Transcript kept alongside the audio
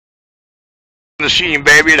The scene,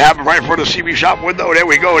 baby. It happened right in front of the CB shop window. There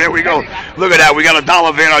we go. There we go. Look at that. We got a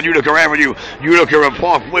dollar van on Utica Avenue. Utica and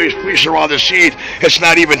Park Place. Police are on the scene. It's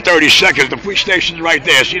not even 30 seconds. The police station's right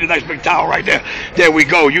there. See the nice big tower right there? There we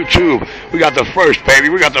go. YouTube. We got the first, baby.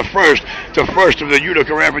 We got the first of the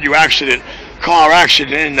Utica Avenue accident. Car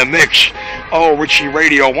accident in the mix. Oh, Richie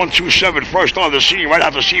Radio 127 first on the scene right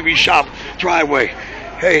out the CB shop driveway.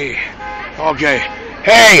 Hey. Okay.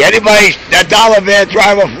 Hey, anybody? That dollar van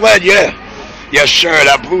driver fled, yeah. Yes, sir,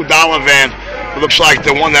 that blue dollar van looks like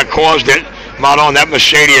the one that caused it. Not on that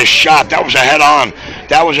Mercedes shot. That was a head-on.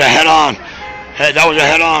 That was a head-on. Hey, that was a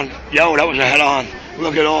head-on. Yo, that was a head-on.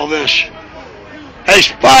 Look at all this. Hey,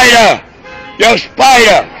 Spider! Yo,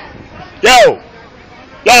 Spider! Yo!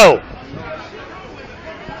 Yo!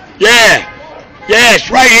 Yeah! Yeah, it's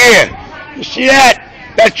right here. You see that?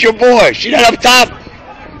 That's your boy. See that up top?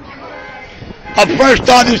 I'm first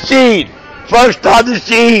on the scene. First on the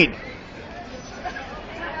scene.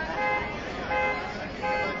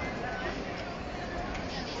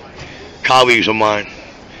 Colleagues of mine,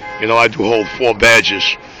 you know I do hold 4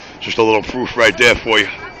 badges. Just a little proof right there for you.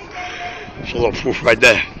 Just a little proof right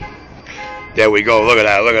there. There we go. Look at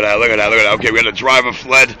that. Look at that. Look at that. Look at that. Okay, we got the driver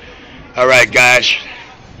fled. All right, guys.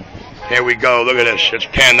 Here we go. Look at this. It's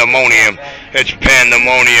pandemonium. It's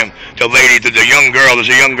pandemonium. The young girl. There's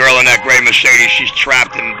a young girl in that gray Mercedes. She's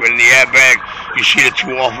trapped in the airbag. You see the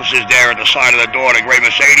 2 officers there at the side of the door. The gray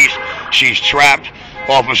Mercedes. She's trapped.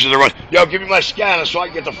 Officers are running. Yo, give me my scanner so I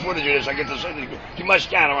can get the footage of this. Give me my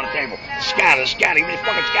scanner on the table. Scanner. Give me the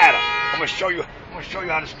fucking scanner. I'm gonna show you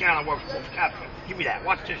how the scanner works. Give me that.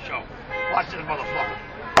 Watch this show. Watch this motherfucker.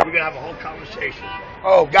 We're gonna have a whole conversation.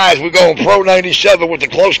 Oh, guys, we're going Pro 97 with the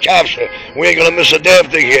close capture. We ain't gonna miss a damn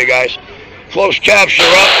thing here, guys. Close capture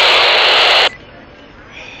up.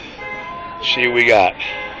 See what we got.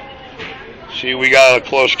 See what we got a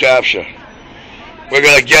close capture. We're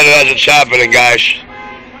gonna get it as it's happening, guys.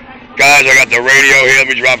 Guys, I got the radio here. Let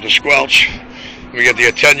me drop the squelch. Let me get the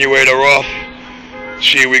attenuator off.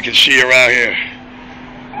 See what we can see around here.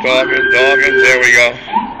 Dogging. There we go.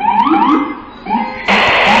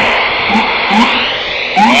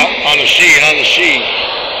 On the scene.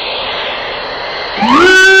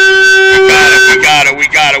 We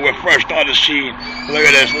got it. We're first on the scene. Look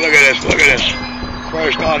at this.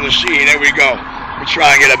 First on the scene. There we go. We're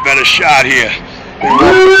trying to get a better shot here. We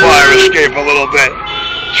want the fire escape a little bit.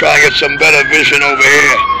 Try and get some better vision over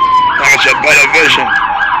here. Try and get some better vision.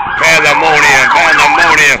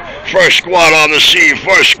 Pandemonium. First squad on the scene.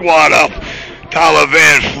 First squad up. Dollar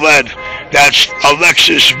van fled. That's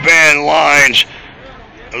Alexis Van Lines.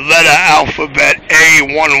 Letter alphabet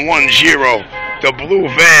A110. The blue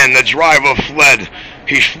van, the driver fled.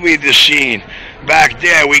 He's fled the scene. Back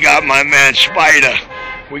there, we got my man Spider.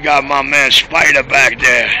 We got my man Spider back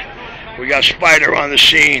there. We got Spider on the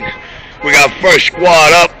scene. We got first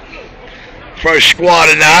squad up. First squad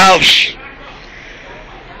in the house.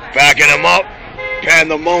 Backing him up.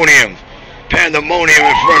 Pandemonium in front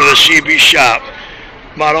of the CB shop.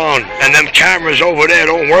 Not on. And them cameras over there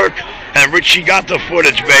don't work. And Richie got the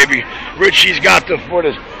footage, baby. Richie's got the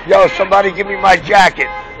footage. Yo, somebody give me my jacket.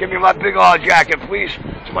 Give me my big old jacket, please.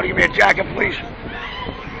 Somebody give me a jacket, please.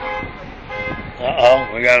 Uh-oh.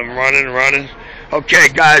 We got him running. Okay,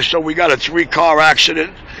 guys, so we got a 3-car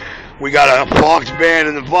accident. We got a parked van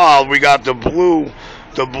involved. We got the blue,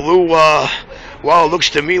 well, it looks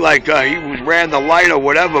to me like he ran the light or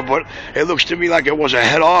whatever, but it looks to me like it was a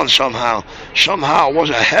head-on somehow. Somehow it was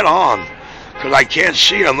a head-on, because I can't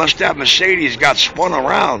see it unless that Mercedes got spun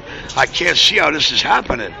around. I can't see how this is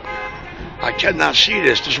happening. I cannot see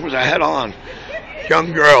this. This was a head-on.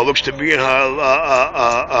 Young girl looks to be in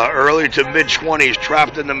her early to mid-20s,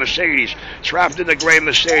 trapped in the Mercedes, trapped in the gray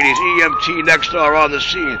Mercedes. EMT next to her on the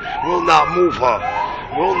scene. Will not move her.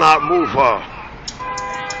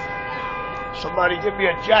 Somebody give me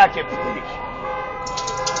a jacket, please.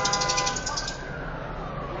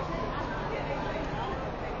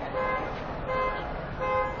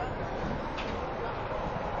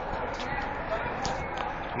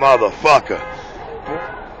 Motherfucker.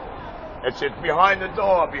 It's behind the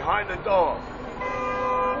door.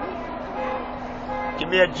 Give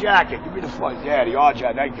me a jacket. Give me the fuck. Yeah, the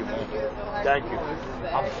jacket. Thank you, man. Thank you.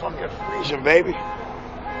 I'm fucking freezing, baby.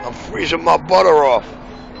 I'm freezing my butter off.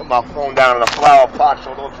 Put my phone down in the flower pot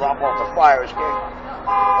so it don't drop off the fire escape.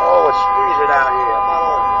 Oh, it's freezing out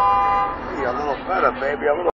here. Be a little better, baby. A little